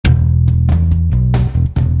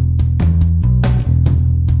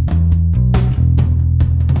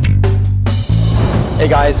Hey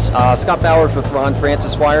guys, Scott Bowers with Ron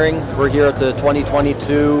Francis Wiring. We're here at the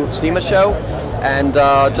 2022 SEMA show, and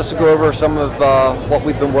just to go over some of what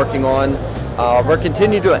we've been working on. We're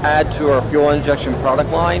continuing to add to our fuel injection product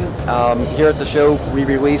line. Here at the show, we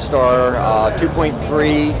released our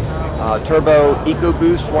 2.3 turbo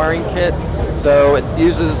EcoBoost wiring kit. So it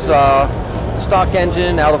uses stock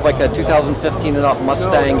engine out of like a 2015 and up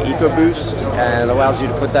Mustang EcoBoost, and allows you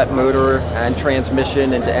to put that motor and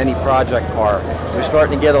transmission into any project car. We're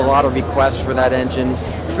starting to get a lot of requests for that engine.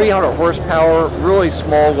 300 horsepower, really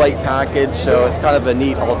small, light package, so it's kind of a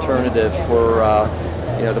neat alternative for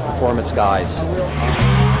the performance guys.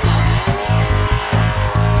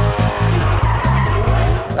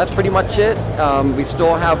 That's pretty much it. We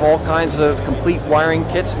still have all kinds of complete wiring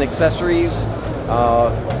kits and accessories.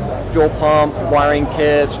 Fuel pump wiring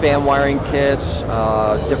kits, fan wiring kits,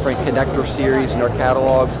 different connector series in our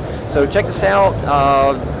catalogs. So check us out,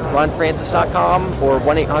 ronfrancis.com or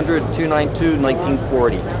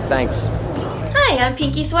 1-800-292-1940. Thanks. Hi, I'm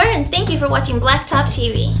Pinky Swear, and thank you for watching Blacktop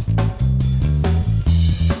TV.